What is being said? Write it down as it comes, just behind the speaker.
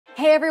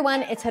Hey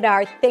everyone, it's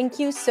Hadar. Thank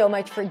you so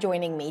much for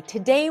joining me.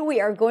 Today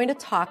we are going to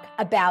talk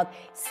about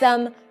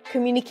some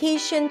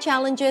communication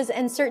challenges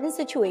and certain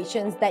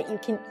situations that you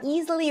can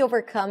easily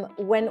overcome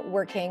when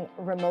working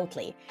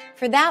remotely.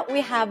 For that,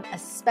 we have a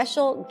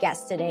special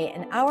guest today,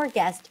 and our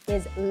guest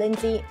is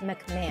Lindsay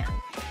McMahon.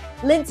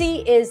 Lindsay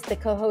is the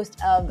co-host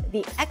of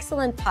the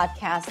excellent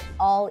podcast,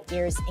 All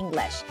Ears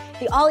English.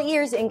 The All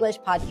Ears English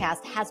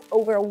podcast has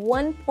over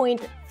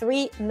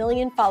 1.3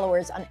 million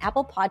followers on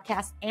Apple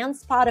Podcasts and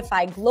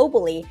Spotify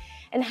globally,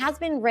 and has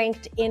been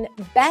ranked in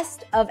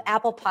Best of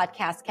Apple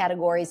Podcast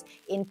categories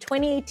in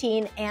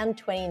 2018 and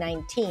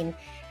 2019,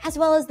 as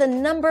well as the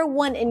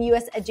 #1 in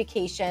U.S.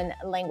 education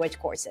language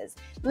courses.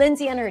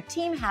 Lindsay and her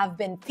team have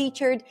been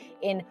featured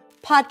in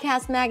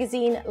Podcast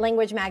Magazine,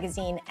 Language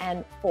Magazine,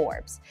 and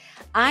Forbes.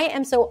 I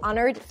am so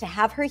honored to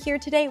have her here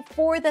today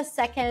for the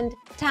second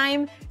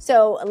time.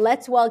 So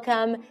let's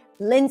welcome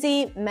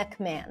Lindsay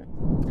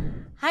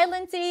McMahon. Hi,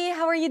 Lindsay.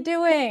 How are you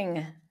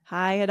doing?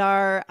 Hi,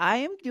 Hadar. I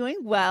am doing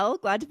well.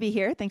 Glad to be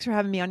here. Thanks for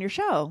having me on your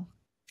show.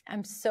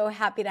 I'm so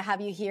happy to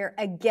have you here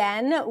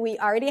again. We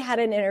already had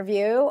an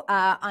interview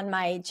on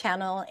my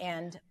channel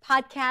and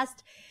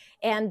podcast,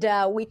 and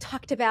we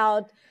talked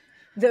about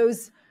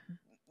those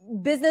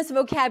business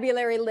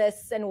vocabulary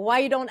lists and why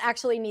you don't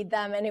actually need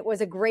them. And it was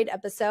a great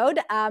episode.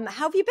 How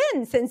have you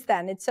been since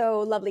then? It's so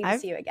lovely to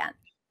see you again.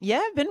 Yeah,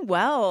 I've been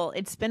well.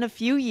 It's been a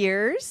few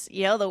years.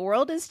 The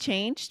world has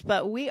changed,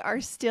 but we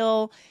are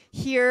still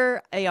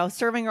here,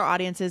 serving our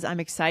audiences. I'm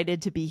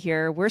excited to be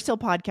here. We're still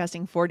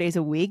podcasting 4 days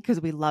a week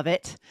because we love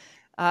it.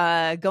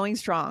 Going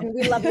strong. And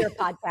we love your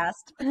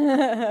podcast.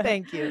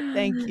 Thank you.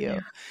 Thank you.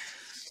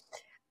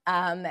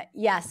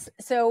 Yes.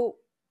 So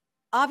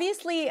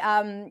obviously,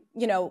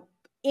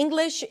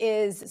 English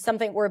is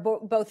something we're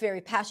both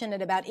very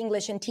passionate about,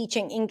 English and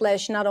teaching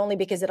English, not only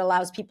because it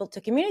allows people to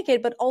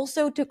communicate, but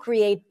also to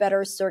create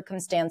better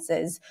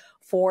circumstances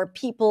for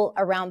people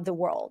around the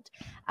world.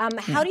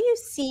 How do you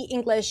see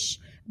English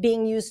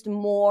being used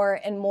more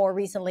and more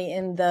recently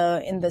in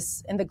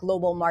the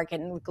global market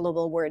and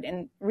global world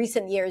in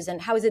recent years? And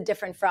how is it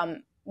different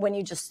from when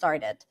you just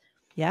started?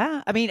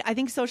 Yeah. I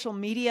think social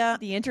media,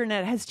 the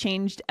internet has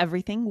changed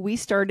everything. We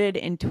started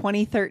in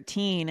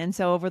 2013. And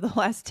so over the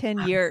last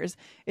 10 years,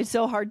 it's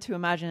so hard to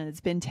imagine it's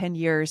been 10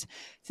 years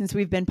since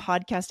we've been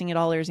podcasting at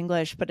All Ears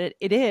English, but it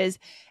is.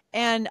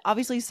 And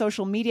obviously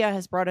social media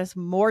has brought us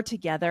more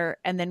together.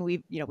 And then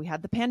we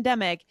had the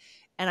pandemic.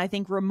 And I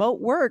think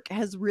remote work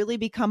has really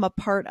become a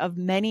part of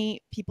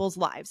many people's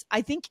lives.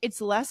 I think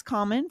it's less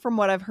common from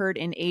what I've heard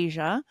in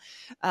Asia.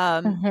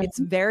 It's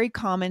very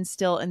common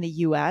still in the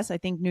US. I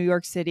think New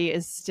York City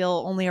is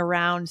still only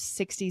around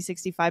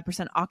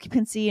 65%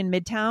 occupancy in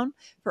Midtown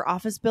for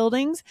office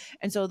buildings.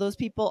 And so those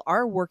people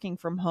are working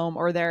from home,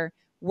 or they're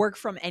work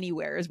from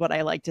anywhere is what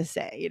I like to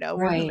say,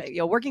 right.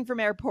 Working from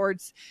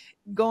airports,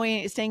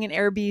 staying in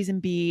Airbnbs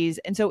and Bs.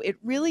 And so it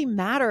really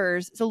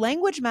matters. So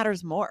language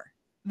matters more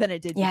than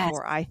it did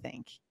before, I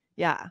think.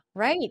 Yeah.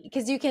 Right.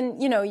 Because you can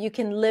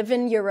live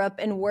in Europe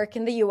and work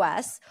in the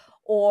US,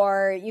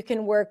 or you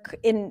can work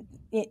in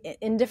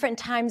different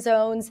time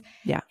zones.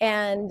 Yeah.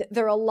 And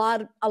there are a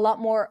lot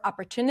more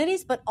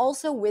opportunities, but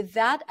also with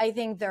that, I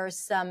think there are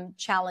some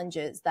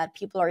challenges that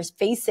people are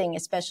facing,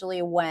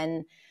 especially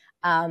when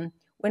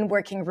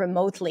working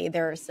remotely.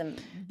 There are some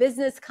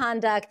business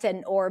conduct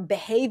or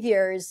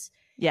behaviors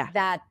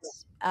that,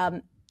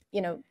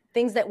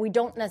 things that we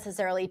don't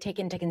necessarily take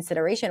into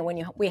consideration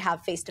when we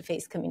have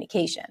face-to-face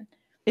communication.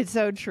 It's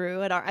so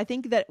true. And I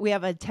think that we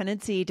have a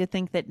tendency to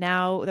think that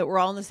now that we're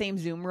all in the same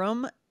Zoom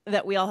room,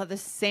 that we all have the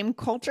same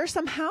culture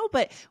somehow,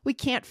 but we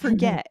can't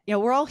forget,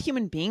 we're all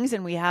human beings,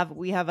 and we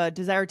have a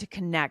desire to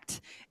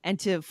connect and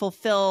to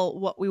fulfill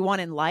what we want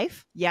in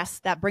life. Yes,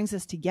 that brings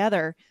us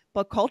together,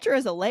 but culture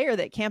is a layer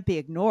that can't be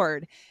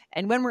ignored.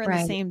 And when we're in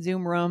the same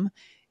Zoom room,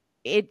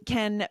 it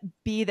can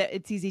be that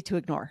it's easy to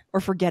ignore or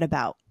forget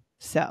about.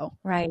 So,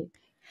 right.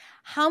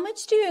 How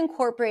much do you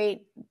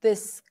incorporate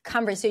this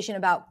conversation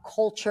about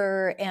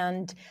culture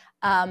and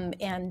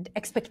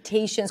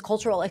expectations,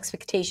 cultural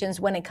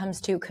expectations, when it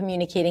comes to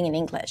communicating in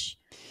English?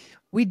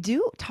 We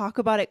do talk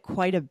about it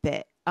quite a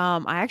bit. I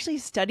actually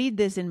studied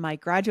this in my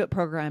graduate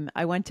program.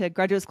 I went to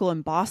graduate school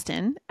in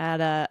Boston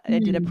I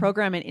did a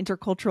program in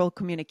intercultural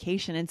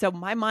communication. And so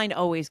my mind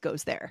always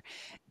goes there.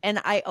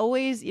 And I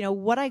always,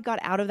 what I got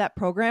out of that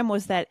program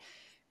was that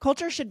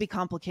culture should be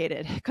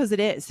complicated, because it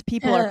is.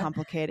 People are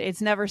complicated.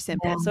 It's never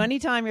simple. So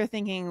anytime you're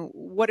thinking,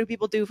 what do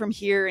people do from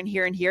here and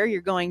here and here,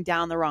 you're going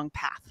down the wrong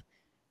path,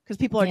 because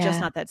people are just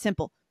not that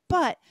simple.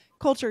 But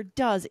culture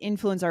does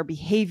influence our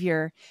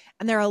behavior.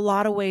 And there are a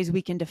lot of ways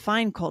we can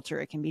define culture.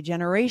 It can be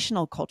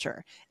generational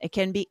culture. It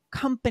can be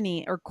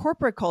company or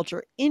corporate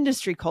culture,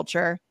 industry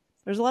culture.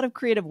 There's a lot of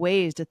creative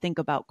ways to think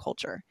about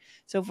culture.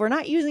 So if we're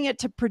not using it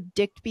to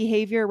predict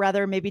behavior,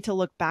 rather maybe to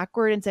look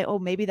backward and say, oh,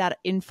 maybe that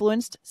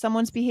influenced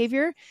someone's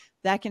behavior,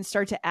 that can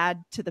start to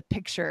add to the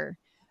picture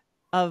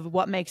of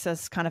what makes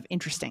us kind of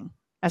interesting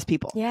as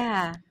people.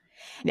 Yeah.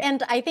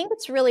 And I think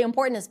it's really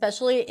important,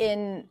 especially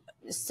in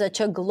such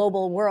a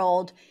global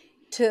world,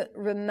 to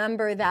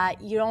remember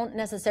that you don't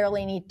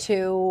necessarily need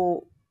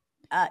to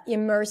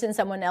immerse in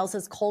someone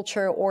else's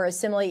culture or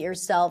assimilate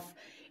yourself.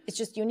 It's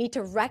just you need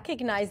to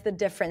recognize the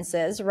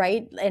differences,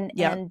 right? And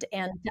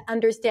to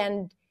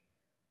understand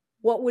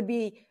what would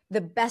be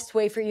the best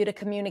way for you to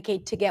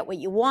communicate to get what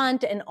you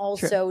want, and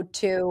also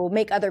to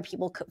make other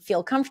people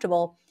feel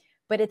comfortable.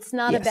 But it's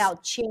not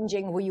about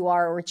changing who you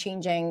are or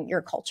changing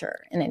your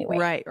culture in any way.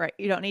 Right.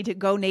 You don't need to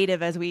go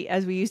native, as we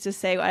used to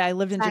say. I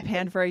lived in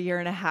Japan for a year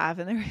and a half,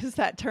 and there is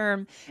that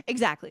term.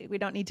 Exactly. We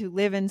don't need to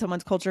live in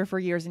someone's culture for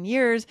years and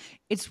years.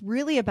 It's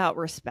really about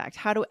respect.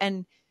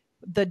 And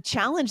the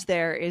challenge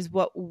there is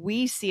what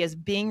we see as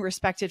being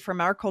respected from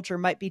our culture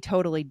might be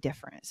totally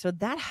different. So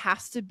that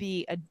has to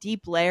be a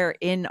deep layer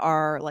in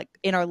our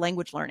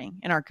language learning,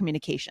 in our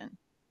communication,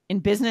 in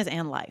business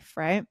and life,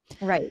 right?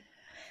 Right.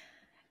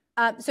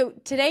 So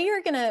today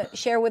you're going to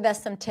share with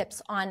us some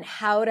tips on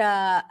how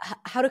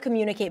to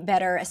communicate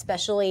better,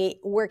 especially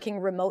working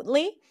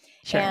remotely.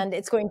 Sure. And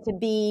it's going to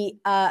be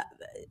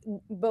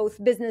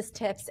both business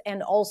tips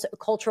and also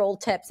cultural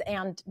tips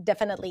and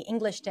definitely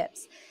English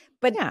tips.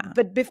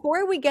 But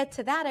before we get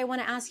to that, I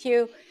want to ask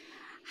you,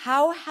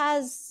 how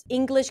has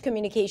English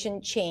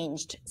communication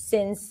changed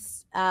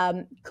since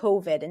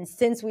COVID and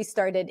since we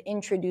started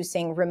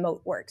introducing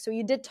remote work? So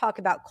you did talk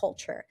about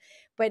culture,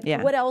 but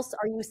what else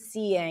are you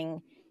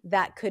seeing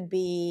that could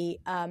be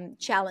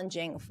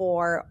challenging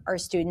for our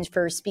students,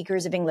 for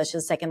speakers of English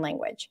as a second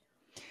language?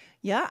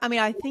 Yeah, I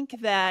mean, I think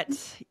that,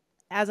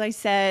 as I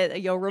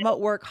said, remote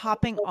work,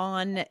 hopping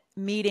on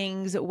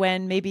meetings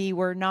when maybe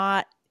we're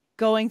not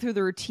going through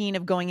the routine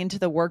of going into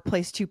the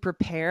workplace to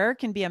prepare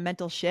can be a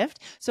mental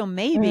shift. So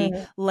maybe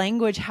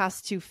language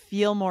has to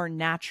feel more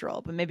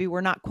natural, but maybe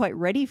we're not quite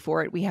ready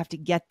for it. We have to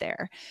get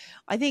there.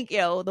 I think,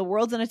 the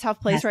world's in a tough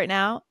place right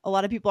now. A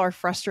lot of people are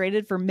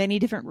frustrated for many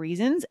different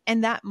reasons,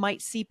 and that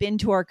might seep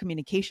into our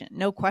communication.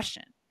 No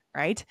question.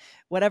 Right?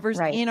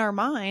 Whatever's in our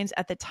minds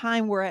at the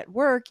time we're at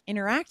work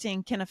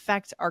interacting can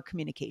affect our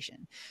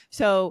communication.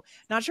 So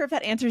not sure if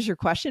that answers your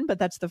question, but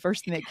that's the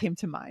first thing that came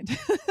to mind.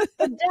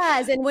 It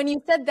does. And when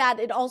you said that,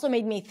 it also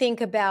made me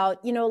think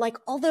about, like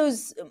all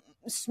those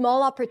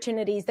small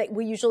opportunities that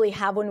we usually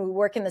have when we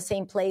work in the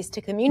same place to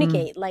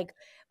communicate, like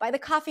by the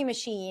coffee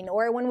machine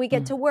or when we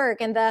get to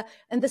work, and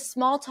the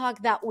small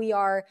talk that we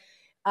are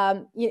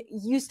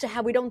used to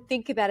have. We don't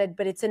think about it,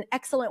 but it's an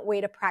excellent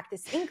way to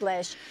practice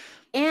English.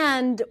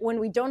 And when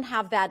we don't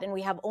have that and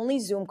we have only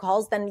Zoom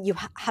calls, then you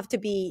have to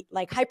be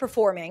like high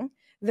performing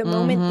the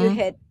moment you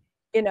hit,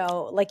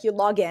 like you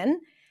log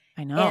in.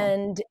 I know.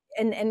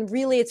 And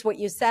really it's what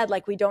you said,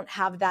 like we don't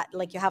have that,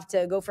 like you have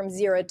to go from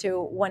 0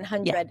 to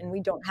 100 and we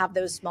don't have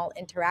those small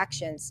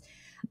interactions.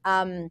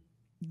 So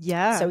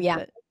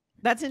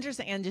That's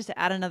interesting. And just to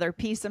add another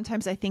piece,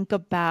 sometimes I think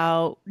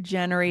about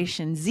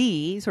Generation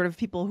Z, sort of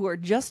people who are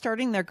just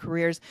starting their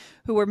careers,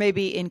 who were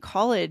maybe in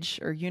college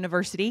or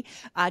university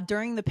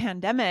during the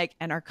pandemic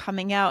and are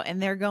coming out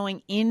and they're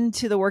going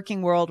into the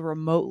working world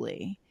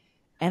remotely.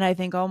 And I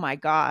think, oh my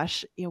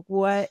gosh,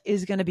 what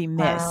is going to be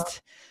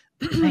missed?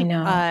 Wow. I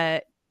know.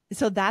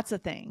 So that's a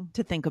thing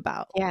to think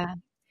about. Yeah.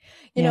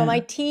 My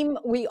team,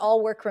 we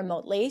all work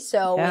remotely.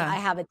 So I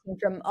have a team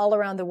from all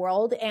around the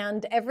world.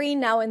 And every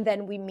now and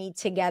then we meet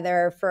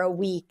together for a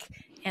week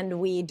and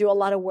we do a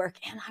lot of work.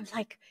 And I'm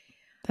like,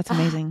 that's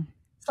amazing.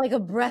 It's like a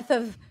breath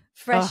of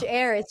fresh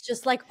air. It's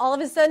just like all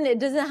of a sudden, it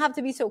doesn't have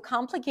to be so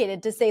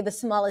complicated to say the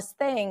smallest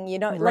thing,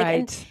 and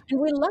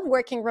we love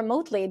working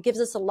remotely. It gives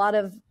us a lot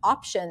of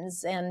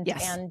options and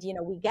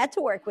we get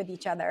to work with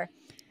each other.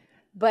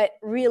 But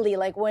really,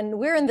 like when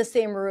we're in the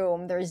same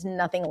room, there's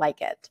nothing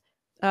like it.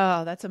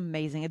 Oh, that's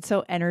amazing. It's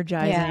so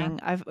energizing.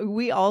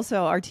 We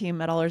also, our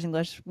team at All Ears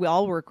English, we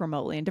all work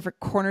remotely in different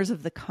corners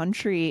of the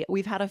country.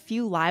 We've had a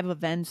few live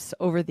events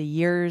over the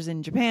years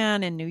in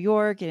Japan and New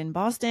York and in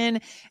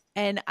Boston.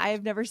 And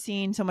I've never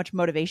seen so much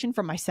motivation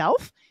from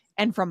myself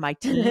and from my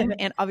team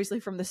and obviously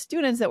from the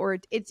students that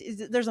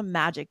there's a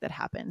magic that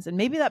happens. And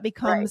maybe that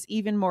becomes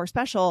even more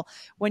special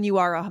when you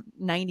are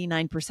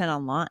 99%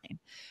 online.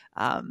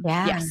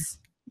 Yes.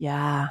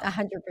 Yeah.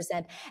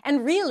 100%.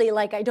 And really,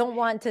 like, I don't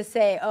want to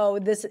say,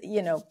 this,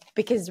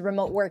 because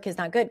remote work is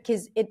not good,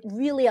 because it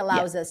really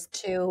allows us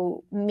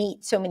to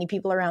meet so many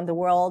people around the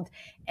world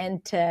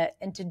and to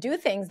do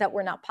things that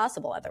were not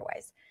possible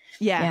otherwise.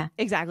 Yeah,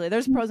 exactly.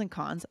 There's pros and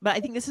cons, but I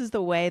think this is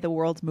the way the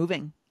world's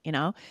moving.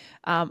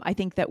 I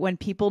think that when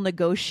people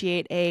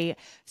negotiate a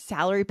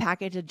salary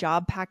package, a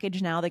job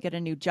package, now they get a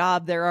new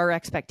job, there are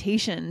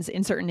expectations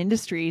in certain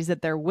industries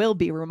that there will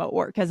be remote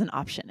work as an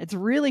option. It's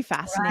really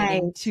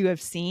fascinating to have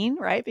seen,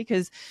 right?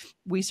 Because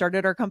we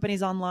started our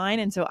companies online.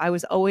 And so I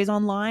was always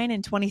online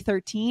in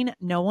 2013.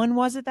 No one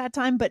was at that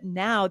time. But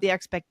now the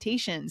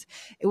expectations,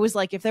 it was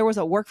like if there was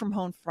a work from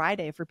home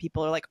Friday for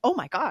people, are like, oh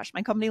my gosh,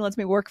 my company lets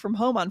me work from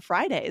home on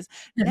Fridays.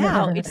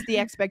 Now it's the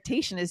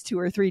expectation is 2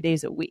 or 3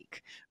 days a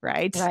week,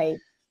 right? Right.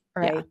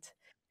 Yeah.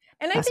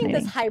 And I think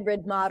this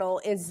hybrid model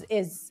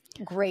is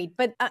great,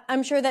 but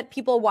I'm sure that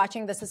people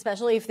watching this,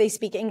 especially if they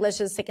speak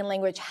English as a second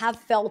language, have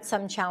felt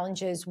some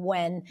challenges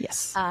when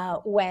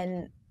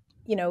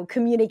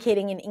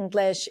communicating in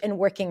English and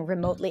working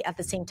remotely at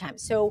the same time.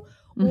 So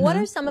what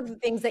are some of the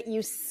things that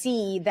you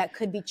see that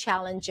could be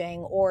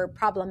challenging or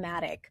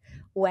problematic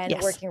when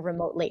working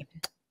remotely?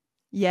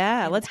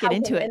 Yeah, let's get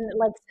into it.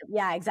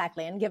 Yeah,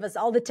 exactly. And give us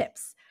all the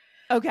tips.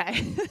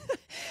 Okay.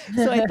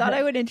 So I thought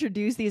I would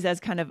introduce these as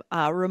kind of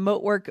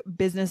remote work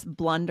business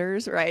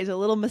blunders, right? So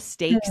little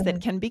mistakes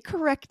that can be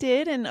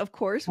corrected. And of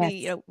course,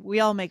 we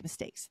all make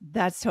mistakes.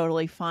 That's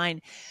totally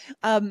fine.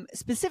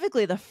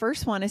 Specifically, the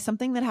first one is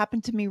something that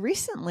happened to me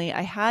recently.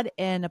 I had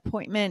an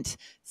appointment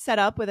set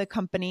up with a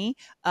company,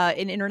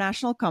 an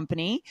international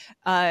company,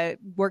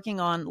 working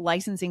on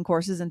licensing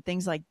courses and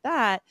things like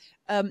that.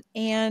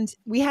 And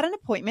we had an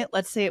appointment,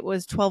 let's say it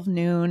was 12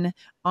 noon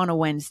on a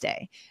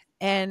Wednesday.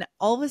 And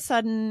all of a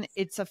sudden,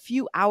 it's a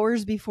few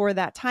hours before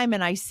that time,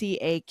 and I see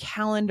a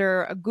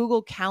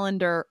Google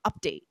Calendar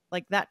update.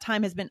 Like that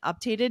time has been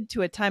updated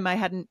to a time I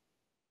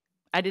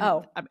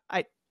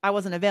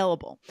wasn't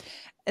available.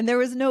 And there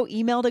was no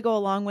email to go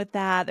along with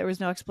that. There was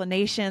no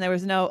explanation. There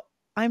was no,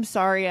 I'm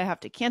sorry, I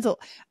have to cancel.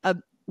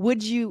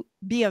 Would you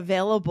be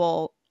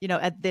available,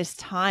 at this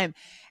time?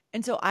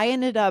 And so I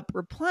ended up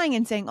replying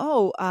and saying,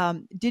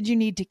 did you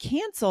need to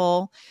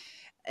cancel?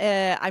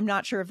 I'm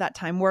not sure if that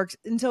time works.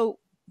 And so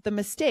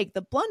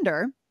the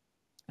blunder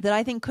that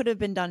I think could have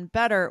been done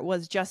better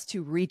was just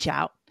to reach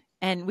out.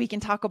 And we can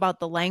talk about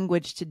the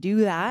language to do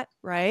that,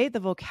 right? The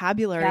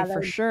vocabulary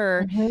for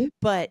sure.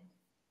 But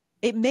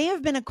it may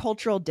have been a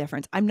cultural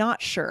difference. I'm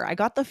not sure. I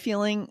got the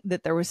feeling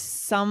that there was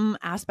some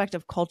aspect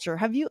of culture.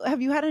 Have you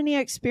had any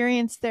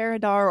experience there,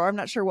 Hadar? Or I'm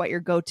not sure what your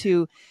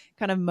go-to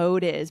kind of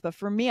mode is. But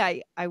for me,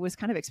 I was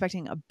kind of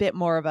expecting a bit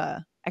more of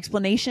a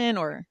explanation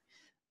or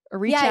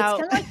reach out.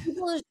 It's kind of like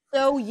people are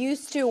so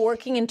used to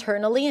working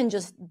internally and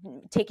just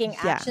taking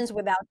actions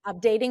without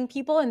updating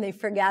people, and they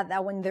forget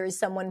that when there is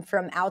someone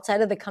from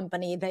outside of the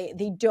company,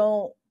 they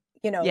don't,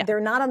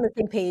 they're not on the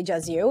same page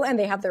as you, and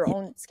they have their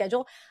own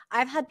schedule.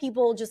 I've had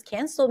people just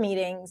cancel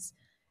meetings,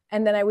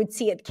 and then I would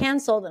see it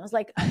canceled, and I was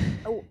like,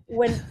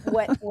 wait,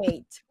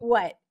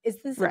 what is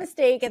this a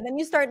mistake? And then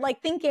you start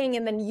thinking,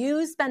 and then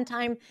you spend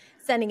time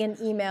sending an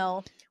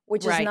email,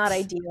 which is not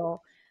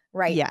ideal.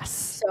 Right.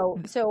 Yes.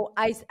 So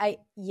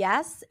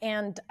yes.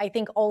 And I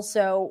think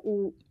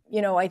also,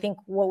 I think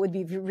what would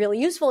be really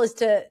useful is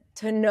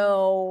to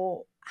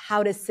know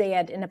how to say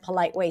it in a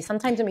polite way.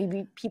 Sometimes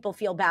maybe people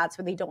feel bad,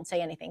 so they don't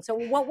say anything. So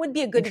what would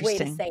be a good way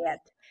to say it?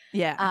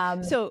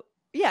 Yeah. So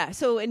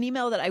an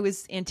email that I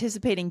was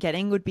anticipating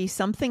getting would be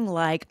something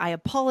like, I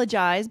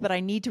apologize, but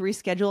I need to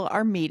reschedule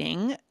our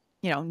meeting.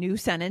 New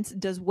sentence.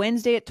 Does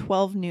Wednesday at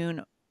 12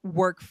 noon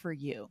work for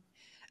you?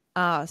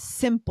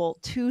 Simple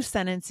 2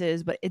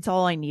 sentences, but it's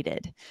all I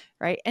needed.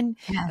 Right. And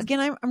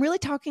again, I'm really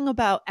talking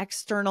about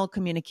external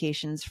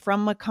communications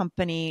from a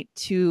company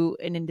to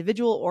an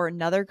individual or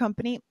another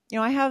company.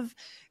 I have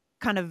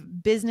kind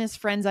of business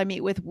friends I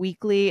meet with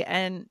weekly,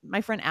 and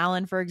my friend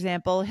Alan, for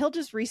example, he'll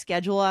just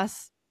reschedule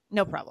us.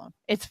 No problem.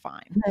 It's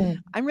fine.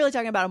 I'm really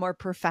talking about a more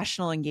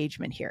professional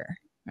engagement here.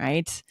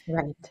 Right.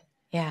 Right.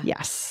 Yeah.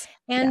 Yes.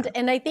 And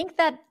I think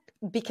that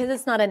because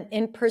it's not an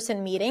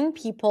in-person meeting,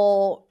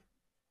 people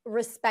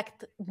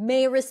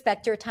may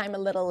respect your time a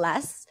little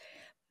less,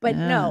 but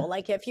no,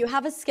 if you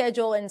have a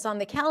schedule and it's on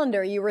the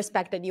calendar, you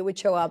respect it, you would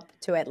show up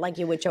to it like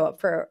you would show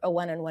up for a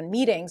one-on-one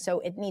meeting. So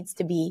it needs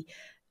to be,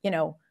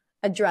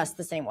 addressed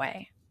the same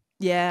way.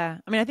 Yeah.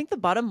 I mean, I think the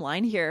bottom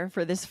line here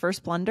for this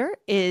first blunder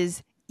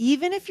is,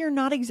 even if you're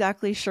not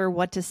exactly sure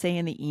what to say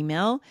in the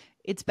email,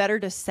 it's better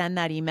to send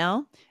that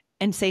email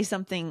and say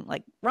something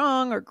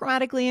wrong or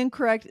grammatically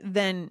incorrect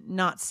than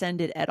not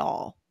send it at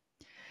all.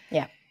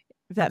 Yeah.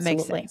 If that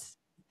makes sense.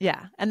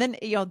 Yeah. And then,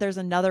 there's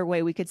another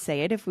way we could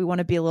say it if we want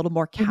to be a little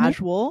more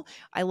casual.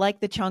 I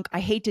like the chunk. I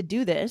hate to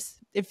do this.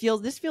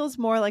 This feels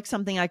more like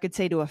something I could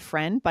say to a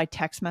friend by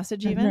text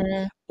message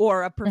even,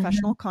 or a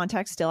professional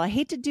contact still. I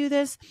hate to do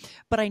this,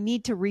 but I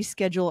need to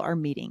reschedule our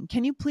meeting.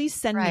 Can you please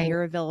send me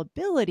your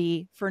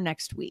availability for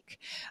next week?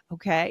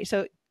 Okay.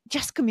 So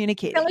just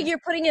communicate. Feel like you're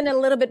putting in a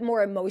little bit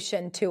more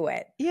emotion to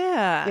it.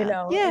 Yeah. And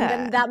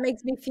then that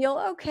makes me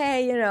feel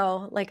okay.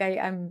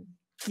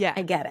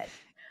 I get it.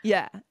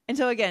 Yeah. And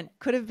so again,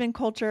 could have been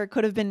culture,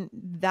 could have been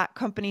that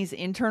company's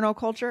internal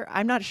culture.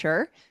 I'm not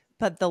sure.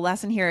 But the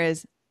lesson here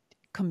is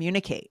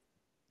communicate.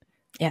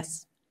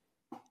 Yes.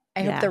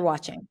 I hope they're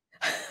watching.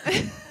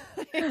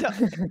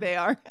 They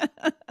are.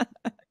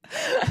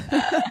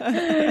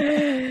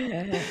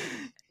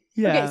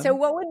 Okay, so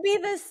what would be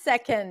the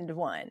second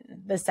one?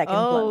 The second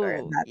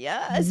blunder?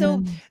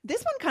 So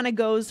this one kind of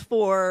goes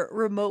for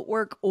remote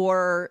work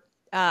or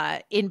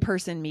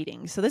in-person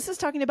meetings. So this is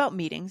talking about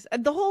meetings.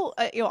 The whole,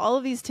 all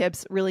of these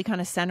tips really kind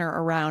of center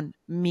around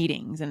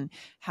meetings and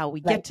how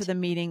we get to the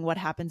meeting, what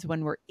happens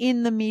when we're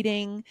in the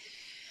meeting.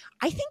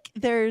 I think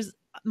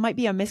might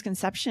be a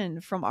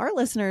misconception from our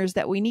listeners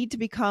that we need to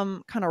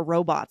become kind of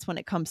robots when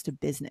it comes to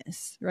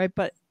business, right?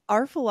 But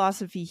our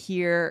philosophy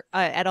here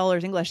at All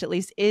Ears English, at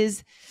least,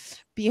 is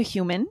be a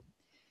human,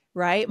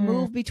 right?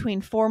 Move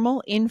between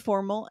formal,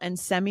 informal, and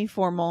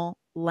semi-formal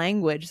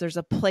language, there's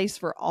a place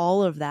for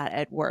all of that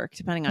at work,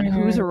 depending on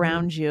who's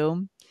around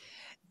you.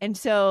 And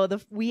so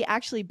we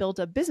actually built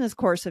a business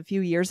course a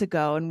few years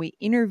ago, and we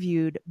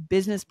interviewed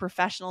business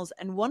professionals.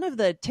 And one of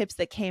the tips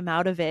that came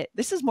out of it,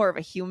 this is more of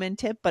a human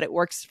tip, but it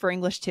works for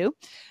English too.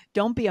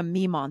 Don't be a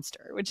me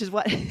monster, which is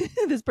what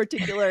this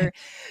particular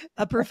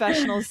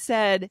professional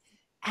said.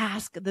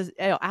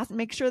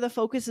 Make sure the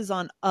focus is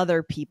on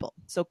other people.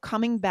 So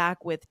coming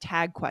back with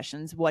tag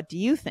questions. What do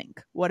you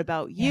think? What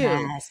about you?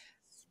 Yes.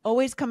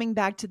 Always coming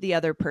back to the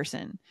other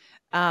person.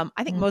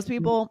 I think most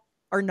people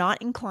are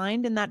not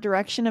inclined in that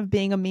direction of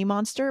being a me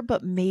monster,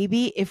 but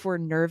maybe if we're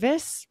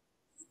nervous,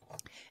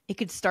 it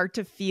could start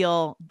to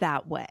feel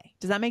that way.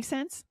 Does that make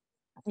sense?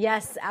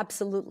 Yes,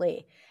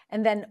 absolutely.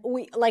 And then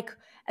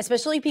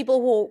especially people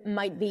who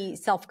might be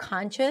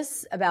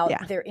self-conscious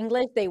about their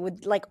English, they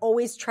would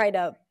always try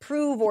to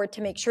prove or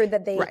to make sure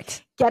that they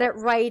get it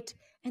right.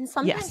 And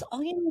sometimes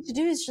all you need to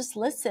do is just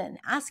listen,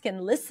 ask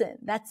and listen.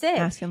 That's it.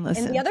 Ask and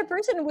listen. And the other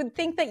person would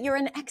think that you're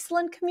an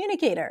excellent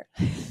communicator.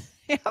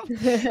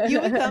 You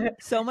become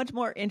so much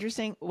more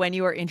interesting when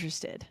you are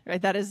interested,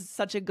 right? That is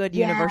such a good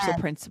universal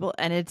principle,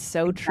 and it's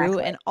so true.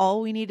 And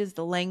all we need is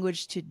the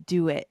language to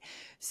do it.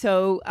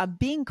 So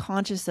being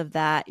conscious of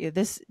that,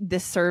 this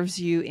serves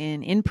you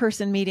in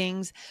in-person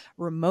meetings,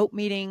 remote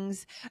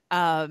meetings.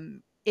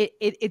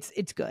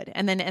 It's good.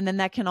 And then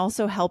that can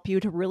also help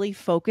you to really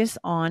focus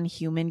on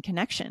human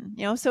connection,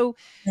 so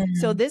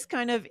this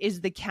kind of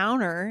is the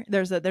counter.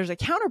 There's a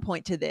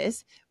counterpoint to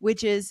this,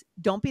 which is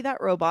don't be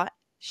that robot.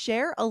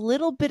 Share a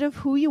little bit of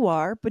who you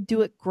are, but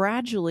do it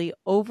gradually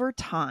over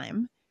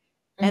time,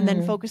 and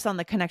then focus on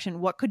the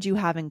connection. What could you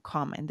have in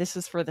common? This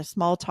is for the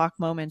small talk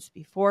moments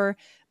before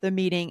the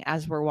meeting,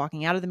 as we're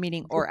walking out of the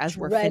meeting, or as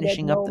we're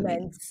finishing up the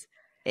meeting.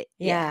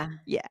 Yeah.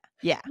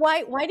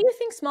 Why do you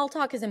think small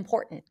talk is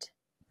important?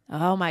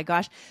 Oh my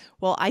gosh.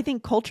 Well, I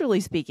think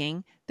culturally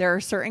speaking, there are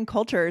certain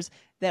cultures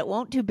that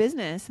won't do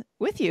business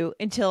with you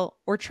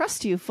or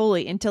trust you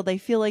fully until they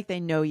feel like they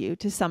know you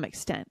to some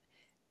extent.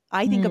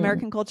 I think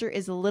American culture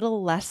is a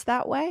little less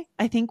that way.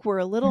 I think we're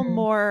a little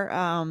more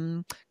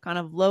kind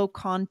of low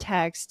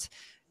context.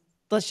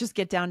 Let's just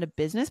get down to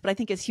business. But I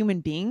think as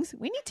human beings,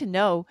 we need to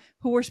know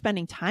who we're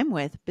spending time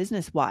with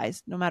business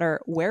wise, no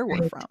matter where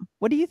we're from.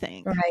 What do you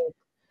think? Right.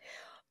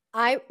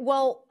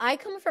 I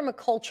come from a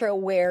culture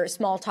where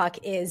small talk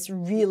is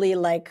really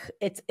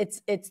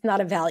it's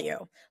not a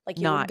value.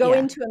 You go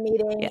into a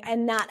meeting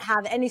and not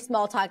have any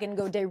small talk and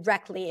go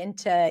directly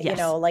into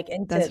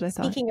into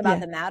speaking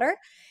about the matter.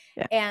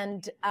 Yeah.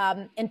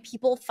 And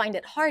people find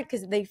it hard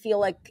because they feel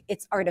like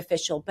it's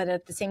artificial, but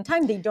at the same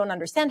time, they don't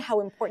understand how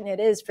important it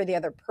is for the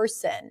other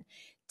person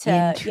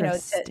to,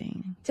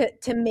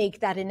 to make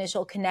that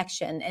initial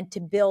connection and to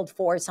build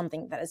for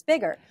something that is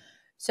bigger.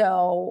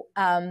 So,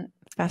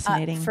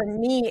 fascinating. For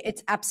me,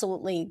 it's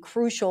absolutely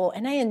crucial,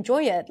 and I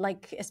enjoy it.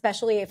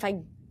 Especially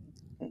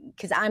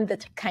because I'm the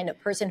kind of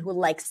person who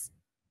likes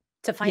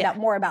to find out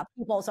more about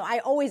people. So I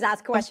always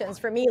ask questions.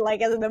 For me,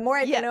 the more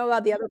I can know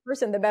about the other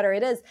person, the better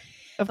it is.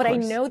 But I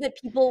know that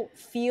people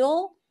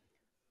feel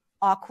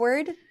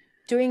awkward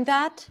doing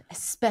that,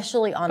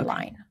 especially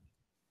online.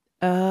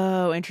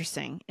 Oh,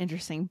 interesting.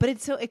 But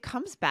it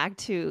comes back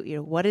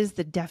to, what is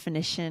the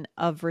definition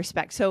of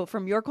respect? So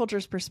from your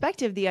culture's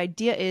perspective, the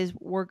idea is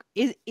we're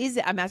going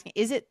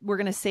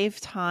to save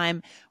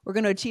time, we're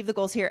going to achieve the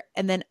goals here,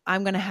 and then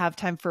I'm going to have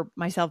time for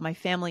myself, my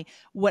family,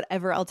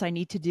 whatever else I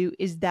need to do.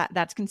 Is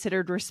that's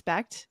considered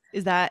respect?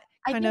 Is that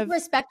I think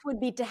respect would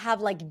be to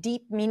have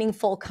deep,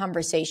 meaningful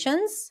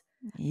conversations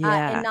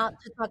and not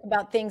to talk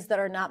about things that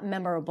are not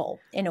memorable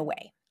in a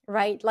way.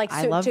 Right?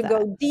 To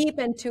go deep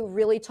and to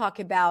really talk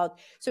about,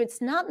 so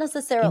it's not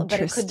necessarily, but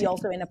it could be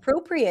also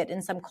inappropriate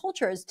in some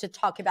cultures to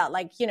talk about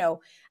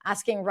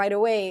asking right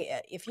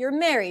away if you're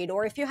married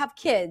or if you have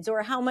kids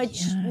or how much,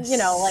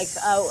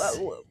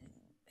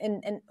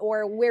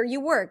 or where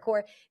you work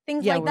or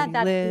things like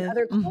that in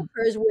other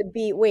cultures would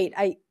be,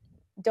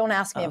 don't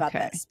ask me about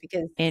this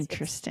because it's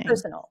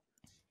personal.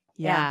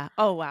 Yeah.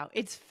 Oh, wow.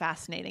 It's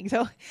fascinating.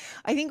 So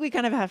I think we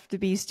kind of have to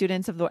be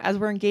students as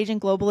we're engaging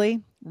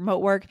globally, remote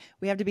work,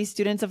 we have to be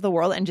students of the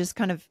world and just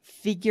kind of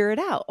figure it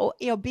out.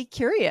 Be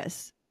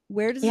curious.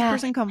 Where does this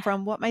person come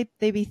from? What might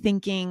they be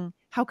thinking?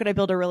 How could I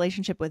build a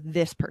relationship with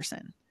this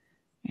person?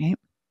 Right.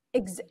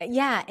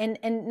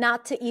 And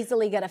not to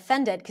easily get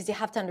offended, because you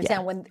have to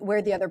understand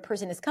where the other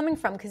person is coming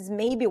from, because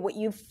maybe what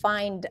you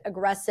find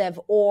aggressive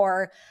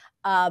or,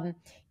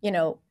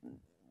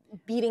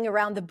 beating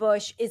around the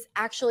bush is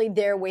actually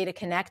their way to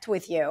connect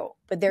with you,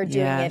 but they're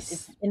doing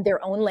it in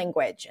their own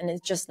language, and it's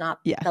just not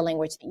the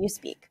language that you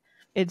speak.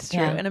 It's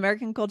true. In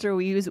American culture,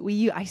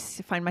 I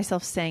find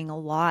myself saying a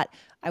lot,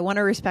 I want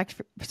to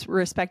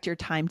respect your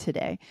time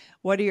today.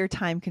 What are your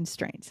time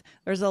constraints?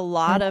 There's a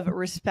lot of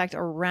respect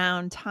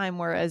around time,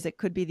 whereas it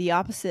could be the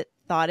opposite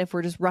thought if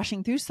we're just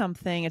rushing through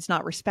something, it's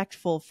not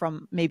respectful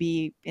from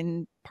maybe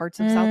in parts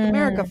of South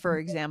America, for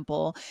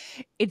example.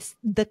 It's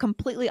the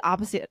completely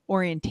opposite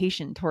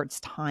orientation towards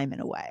time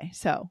in a way.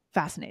 So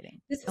fascinating.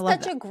 This is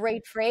such a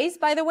great phrase,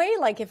 by the way.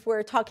 Like if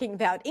we're talking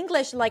about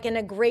English, like in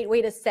a great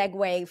way to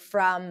segue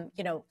from,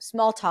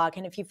 small talk.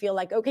 And if you feel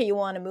like, okay, you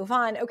want to move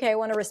on. Okay, I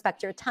want to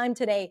respect your time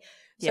today.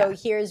 So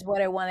here's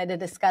what I wanted to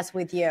discuss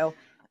with you.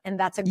 And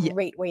that's a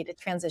great way to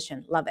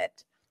transition. Love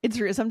it. It's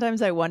true.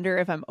 Sometimes I wonder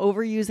if I'm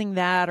overusing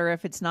that or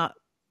if it's not,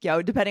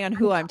 depending on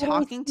who I'm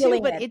talking to,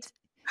 but it's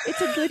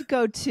a good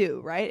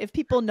go-to, right? If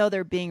people know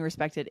they're being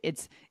respected,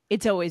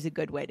 it's always a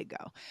good way to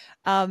go.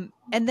 And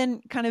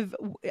then kind of,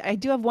 I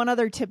do have one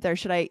other tip there.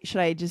 Should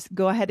I just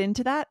go ahead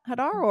into that,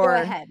 Hadar? Or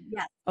go ahead.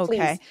 Yes.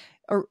 Okay.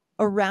 Please.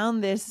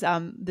 Around this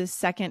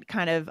second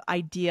kind of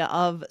idea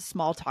of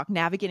small talk,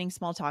 navigating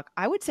small talk,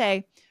 I would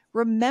say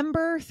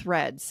remember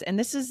threads. And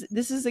this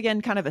is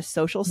again kind of a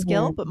social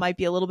skill, but might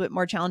be a little bit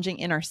more challenging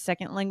in our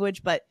second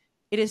language, but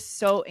it is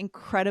so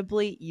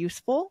incredibly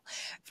useful.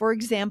 For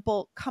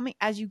example,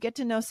 as you get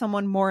to know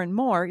someone more and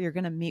more, you're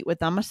going to meet with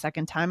them a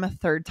second time, a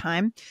third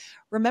time,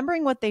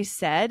 remembering what they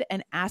said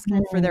and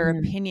asking for their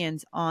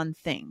opinions on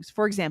things.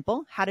 For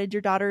example, how did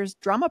your daughter's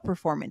drama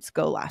performance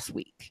go last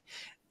week?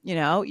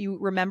 You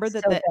remember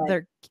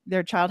that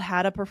their child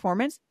had a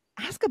performance,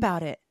 ask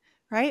about it,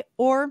 right?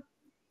 Or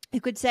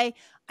you could say,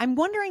 I'm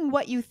wondering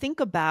what you think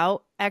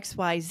about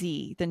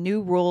XYZ, the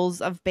new rules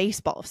of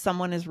baseball. If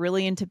someone is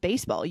really into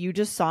baseball, you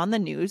just saw in the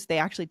news, they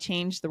actually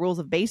changed the rules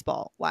of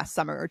baseball last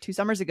summer or 2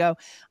 summers ago.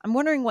 I'm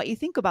wondering what you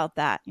think about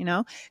that,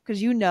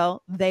 because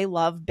they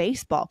love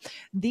baseball.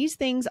 These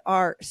things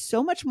are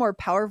so much more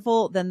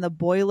powerful than the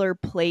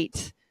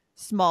boilerplate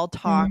small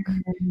talk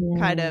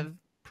kind of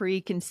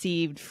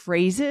preconceived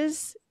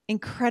phrases.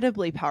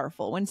 Incredibly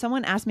powerful. When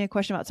someone asks me a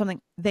question about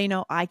something they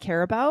know I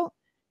care about,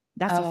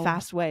 that's a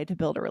fast way to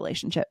build a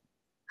relationship.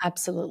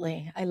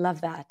 Absolutely. I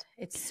love that.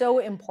 It's so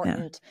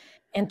important.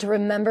 And to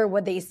remember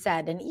what they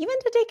said and even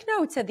to take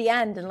notes at the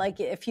end. And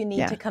like, if you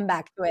need to come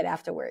back to it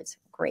afterwards.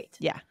 Great.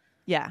 Yeah.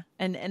 Yeah.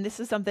 And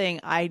this is something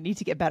I need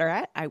to get better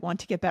at. I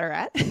want to get better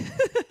at.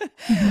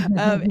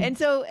 And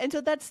so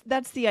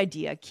that's the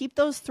idea. Keep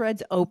those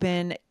threads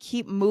open,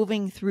 keep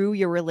moving through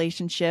your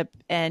relationship,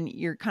 and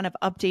you're kind of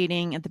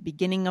updating at the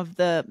beginning of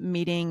the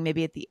meeting,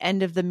 maybe at the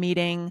end of the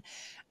meeting.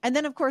 And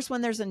then, of course,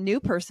 when there's a new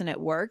person at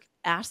work,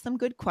 ask them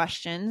good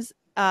questions.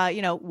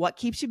 What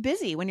keeps you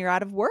busy when you're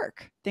out of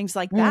work? Things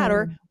like that.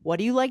 Or what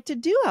do you like to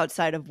do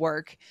outside of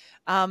work?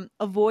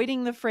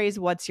 Avoiding the phrase,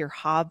 what's your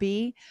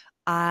hobby?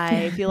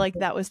 I feel like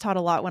that was taught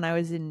a lot when I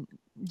was in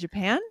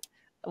Japan.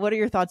 What are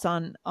your thoughts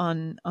on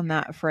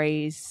that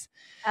phrase?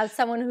 As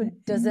someone who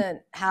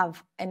doesn't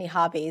have any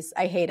hobbies,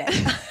 I hate it.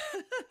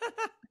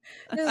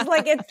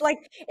 It's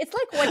like,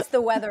 what's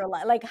the weather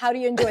like? Like, how do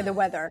you enjoy the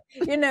weather?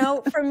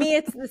 For me,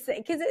 it's the same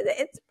because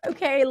it's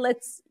okay.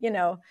 Let's,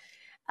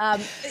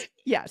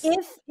 yes.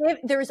 If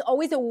there's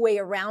always a way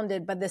around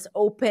it, but this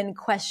open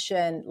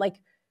question,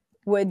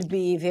 would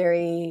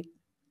be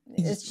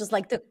it's just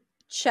like the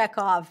check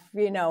off,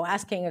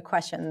 asking a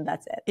question.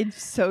 That's it.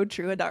 It's so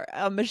true.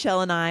 And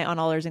Michelle and I on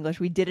All Ears English,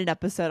 we did an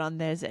episode on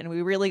this and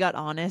we really got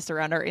honest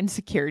around our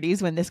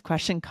insecurities when this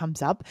question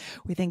comes up.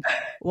 We think,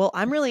 well,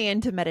 I'm really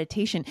into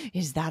meditation.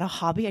 Is that a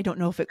hobby? I don't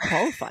know if it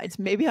qualifies.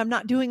 Maybe I'm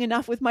not doing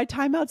enough with my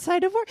time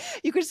outside of work.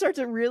 You could start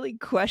to really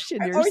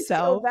question yourself.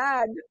 So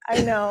bad.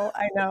 I know.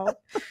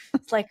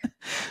 It's like,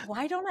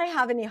 why don't I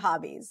have any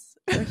hobbies?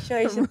 I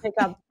should pick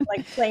up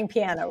playing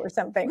piano or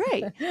something.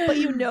 Right. But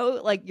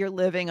you're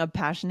living a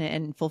passionate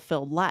and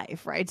fulfilled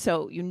life, right?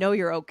 So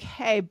you're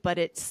okay, but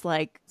it's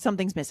like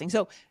something's missing.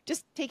 So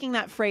just taking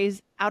that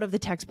phrase out of the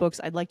textbooks,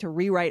 I'd like to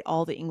rewrite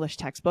all the English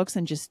textbooks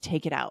and just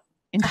take it out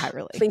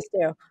entirely. Please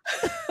do.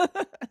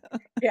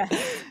 Yeah.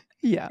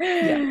 Yeah.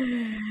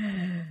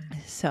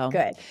 So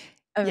good.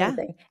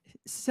 Amazing. Yeah.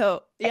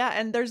 So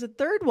and there's a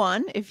third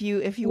one if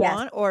you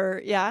want,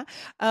 or I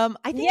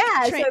think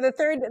so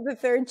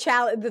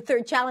the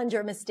third challenge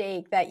or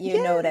mistake that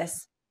you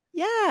notice.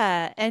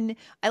 Yeah. And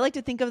I like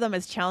to think of them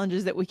as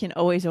challenges that we can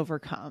always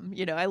overcome.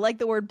 I like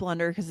the word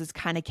blunder because it's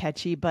kind of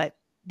catchy, but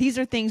these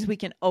are things we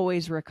can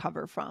always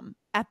recover from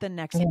at the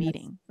next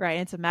meeting, right?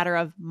 It's a matter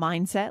of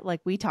mindset, like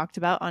we talked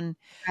about on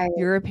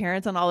Your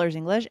Appearance on All Ears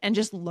English, and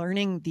just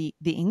learning the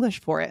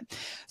English for it.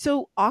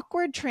 So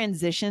awkward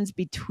transitions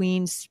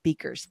between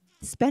speakers,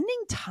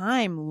 spending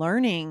time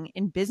learning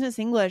in business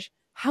English.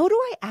 How do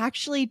I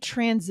actually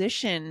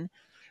transition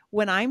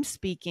when I'm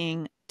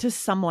speaking to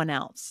someone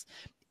else?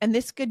 And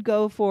this could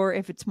go for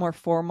if it's more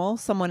formal,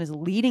 someone is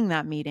leading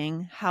that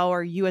meeting. How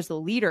are you as the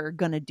leader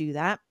going to do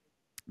that?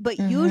 But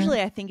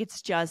usually I think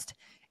it's just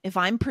if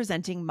I'm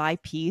presenting my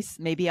piece,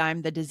 maybe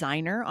I'm the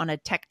designer on a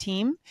tech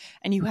team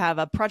and you have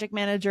a project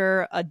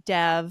manager, a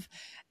dev,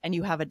 and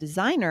you have a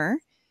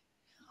designer.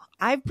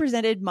 I've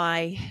presented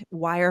my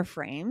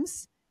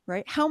wireframes,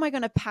 right? How am I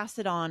going to pass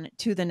it on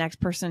to the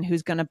next person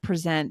who's going to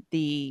present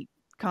the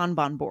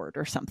Kanban board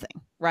or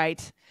something,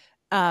 right?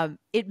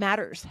 It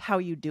matters how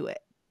you do it.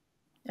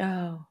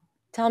 Oh,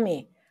 tell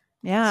me.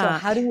 Yeah. So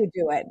how do you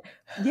do it?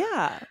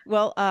 Yeah.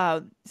 Well,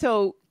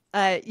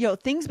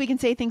 things we can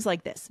say things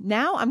like this.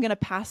 Now I'm going to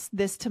pass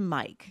this to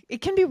Mike.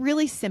 It can be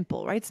really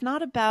simple, right? It's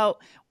not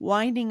about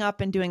winding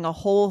up and doing a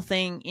whole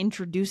thing,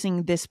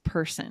 introducing this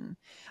person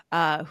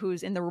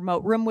who's in the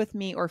remote room with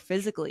me or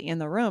physically in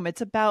the room.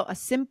 It's about a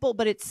simple,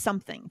 but it's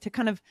something to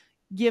kind of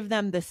give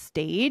them the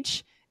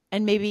stage.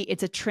 And maybe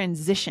it's a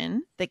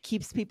transition that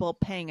keeps people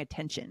paying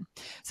attention.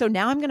 So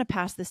now I'm going to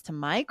pass this to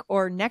Mike,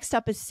 or next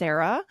up is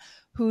Sarah,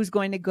 who's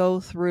going to go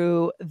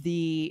through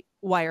the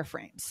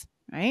wireframes,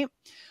 right?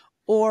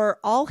 Or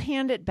I'll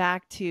hand it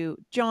back to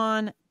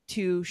John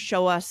to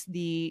show us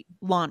the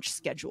launch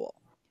schedule.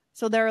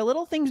 So there are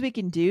little things we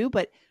can do,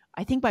 but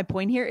I think my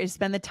point here is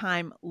spend the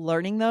time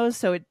learning those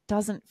so it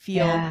doesn't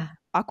feel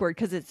awkward,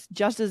 because it's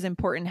just as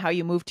important how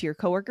you move to your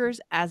coworkers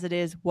as it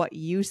is what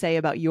you say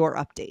about your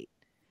update.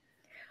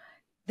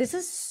 This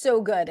is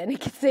so good, and it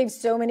can save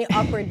so many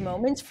awkward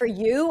moments for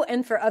you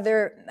and for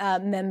other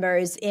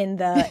members in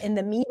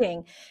the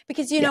meeting.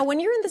 Because you know, when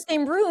you're in the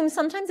same room,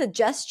 sometimes a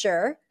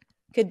gesture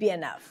could be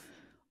enough,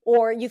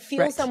 or you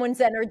feel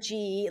someone's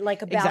energy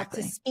like about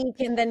to speak,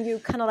 and then you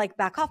kind of like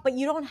back off. But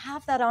you don't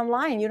have that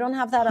online. You don't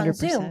have that on 100%.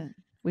 Zoom.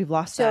 We've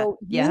lost that. So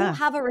you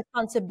have a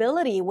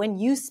responsibility when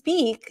you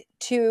speak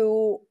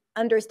to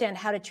understand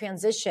how to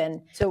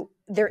transition. So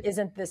there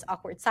isn't this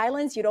awkward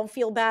silence. You don't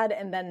feel bad.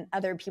 And then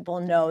other people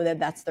know that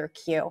that's their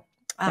cue.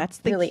 That's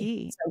the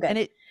key. So good. And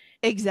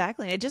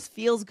it just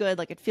feels good.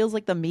 Like it feels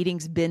like the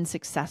meeting's been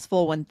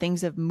successful when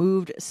things have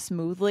moved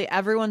smoothly.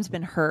 Everyone's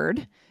been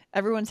heard.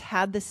 Everyone's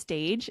had the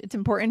stage. It's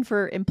important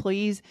for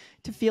employees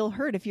to feel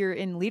heard. If you're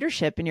in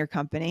leadership in your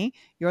company,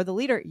 you're the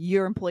leader,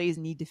 your employees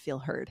need to feel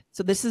heard.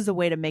 So this is a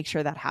way to make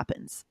sure that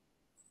happens.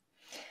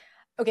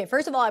 Okay,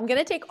 first of all, I'm going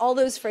to take all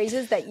those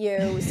phrases that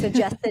you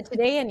suggested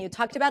today and you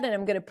talked about, and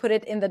I'm going to put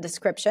it in the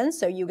description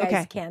so you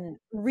guys can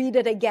read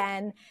it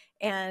again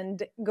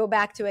and go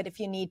back to it if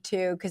you need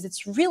to, because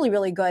it's really,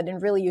 really good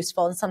and really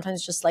useful. And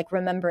sometimes just like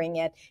remembering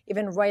it,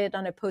 even write it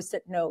on a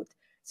Post-it note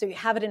so you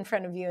have it in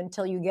front of you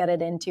until you get it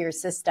into your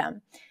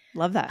system.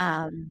 Love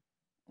that.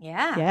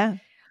 Yeah.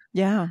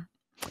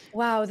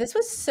 Wow, this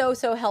was so,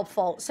 so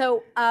helpful.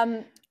 So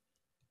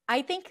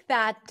I think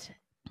that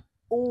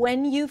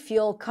when you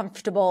feel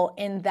comfortable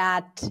in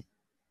that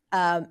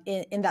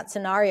in that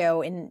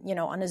scenario,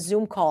 on a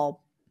Zoom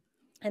call,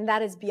 and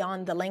that is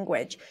beyond the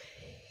language,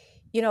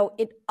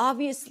 it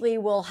obviously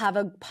will have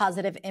a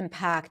positive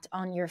impact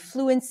on your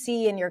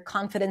fluency and your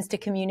confidence to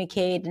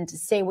communicate and to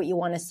say what you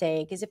want to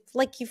say. Because if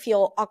you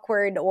feel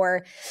awkward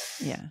or,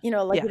 you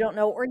don't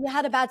know, or you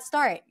had a bad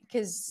start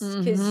because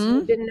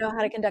you didn't know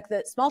how to conduct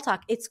the small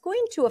talk, it's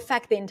going to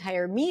affect the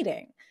entire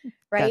meeting,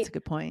 right? That's a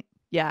good point.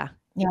 Yeah.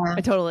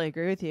 I totally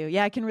agree with you.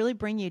 Yeah, it can really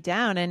bring you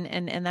down.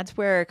 And that's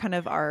where kind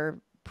of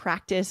our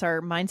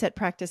mindset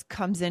practice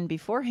comes in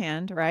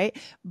beforehand, right?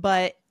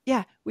 But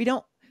yeah, we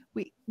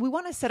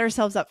want to set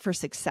ourselves up for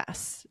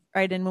success,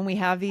 right? And when we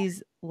have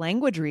these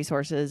language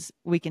resources,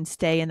 we can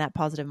stay in that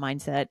positive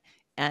mindset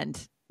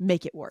and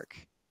make it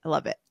work. I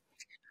love it.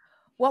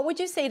 What would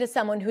you say to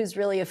someone who's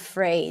really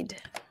afraid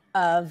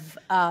of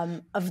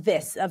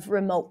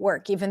remote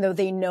work, even though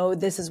they know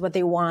this is what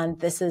they want,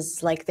 this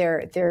is like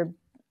their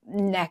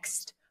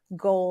next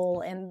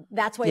goal, and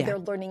that's why they're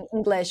learning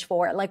English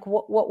for? Like,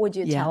 what would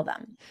you tell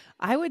them?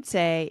 I would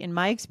say, in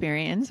my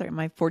experience, or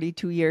my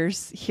 42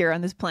 years here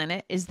on this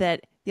planet, is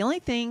that the only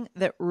thing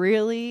that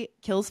really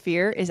kills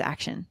fear is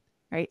action,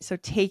 right? So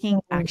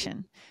taking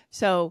action.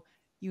 So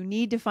you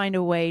need to find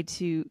a way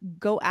to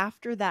go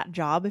after that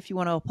job if you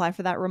want to apply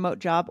for that remote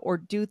job, or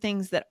do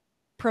things that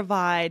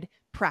provide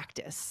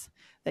practice,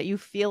 that you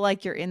feel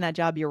like you're in that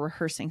job, you're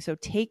rehearsing. So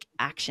take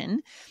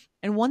action.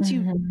 And once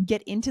you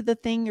get into the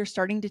thing, you're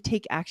starting to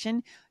take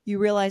action, you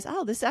realize,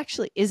 oh, this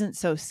actually isn't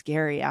so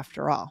scary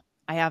after all.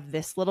 I have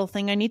this little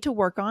thing I need to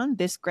work on,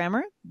 this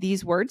grammar,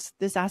 these words,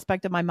 this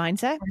aspect of my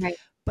mindset,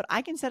 but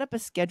I can set up a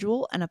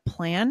schedule and a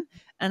plan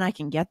and I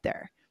can get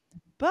there.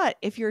 But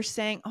if you're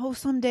saying, oh,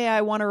 someday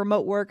I want to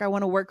remote work, I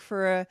want to work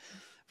for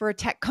a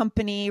tech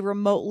company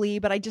remotely,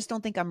 but I just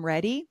don't think I'm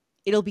ready,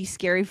 it'll be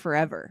scary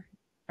forever,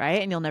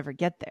 right? And you'll never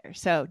get there.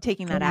 So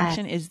taking that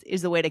action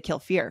is the way to kill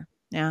fear.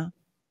 Yeah.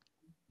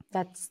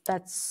 That's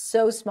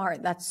so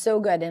smart. That's so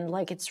good. And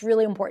it's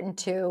really important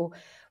to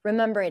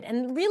remember it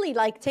and really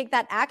take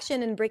that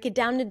action and break it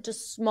down into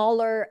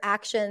smaller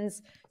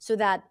actions so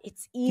that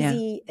it's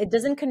easy. It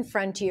doesn't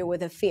confront you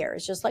with a fear.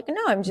 It's just no,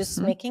 I'm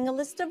just making a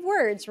list of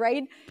words,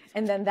 right?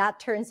 And then that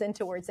turns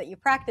into words that you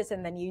practice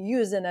and then you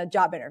use in a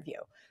job interview.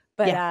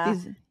 But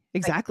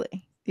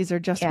exactly. These are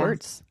just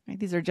words, right?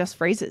 These are just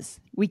phrases.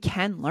 We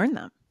can learn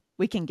them.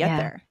 We can get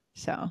there.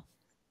 So,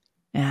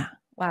 yeah.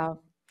 Wow.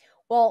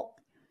 Well,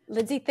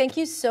 Lindsay, thank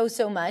you so,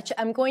 so much.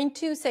 I'm going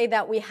to say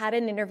that we had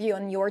an interview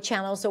on your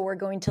channel, so we're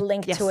going to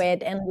link to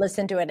it and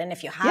listen to it. And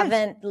if you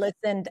haven't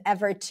listened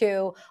ever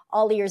to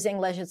All Ears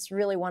English, it's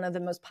really one of the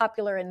most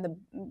popular and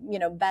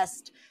the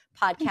best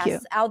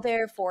podcasts out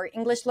there for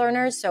English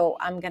learners. So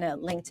I'm going to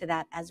link to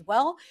that as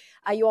well.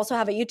 You also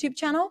have a YouTube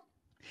channel?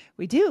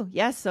 We do.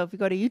 Yes. So if you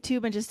go to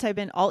YouTube and just type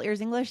in All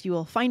Ears English, you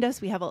will find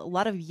us. We have a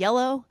lot of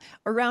yellow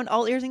around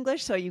All Ears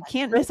English, so you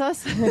can't miss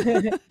us.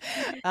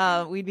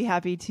 We'd be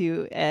happy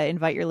to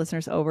invite your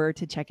listeners over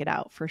to check it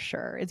out for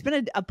sure. It's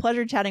been a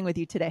pleasure chatting with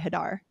you today,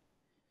 Hadar.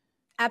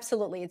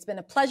 Absolutely. It's been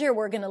a pleasure.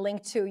 We're going to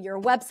link to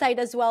your website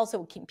as well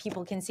so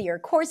people can see your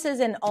courses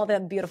and all the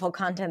beautiful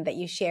content that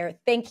you share.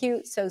 Thank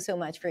you so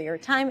much for your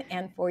time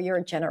and for your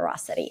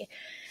generosity.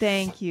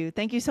 Thank you.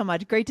 Thank you so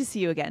much. Great to see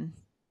you again.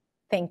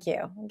 Thank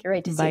you.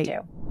 Great to see you too.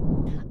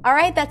 All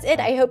right, that's it.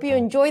 I hope you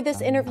enjoyed this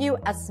interview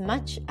as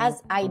much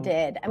as I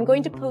did. I'm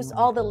going to post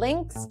all the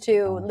links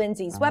to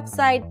Lindsay's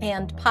website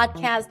and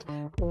podcast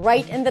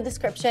right in the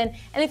description.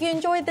 And if you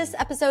enjoyed this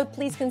episode,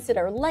 please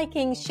consider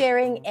liking,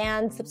 sharing,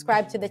 and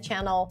subscribe to the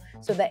channel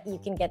so that you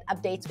can get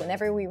updates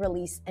whenever we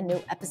release a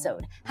new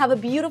episode. Have a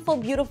beautiful,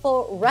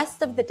 beautiful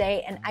rest of the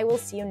day, and I will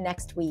see you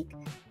next week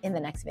in the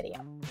next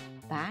video.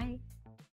 Bye.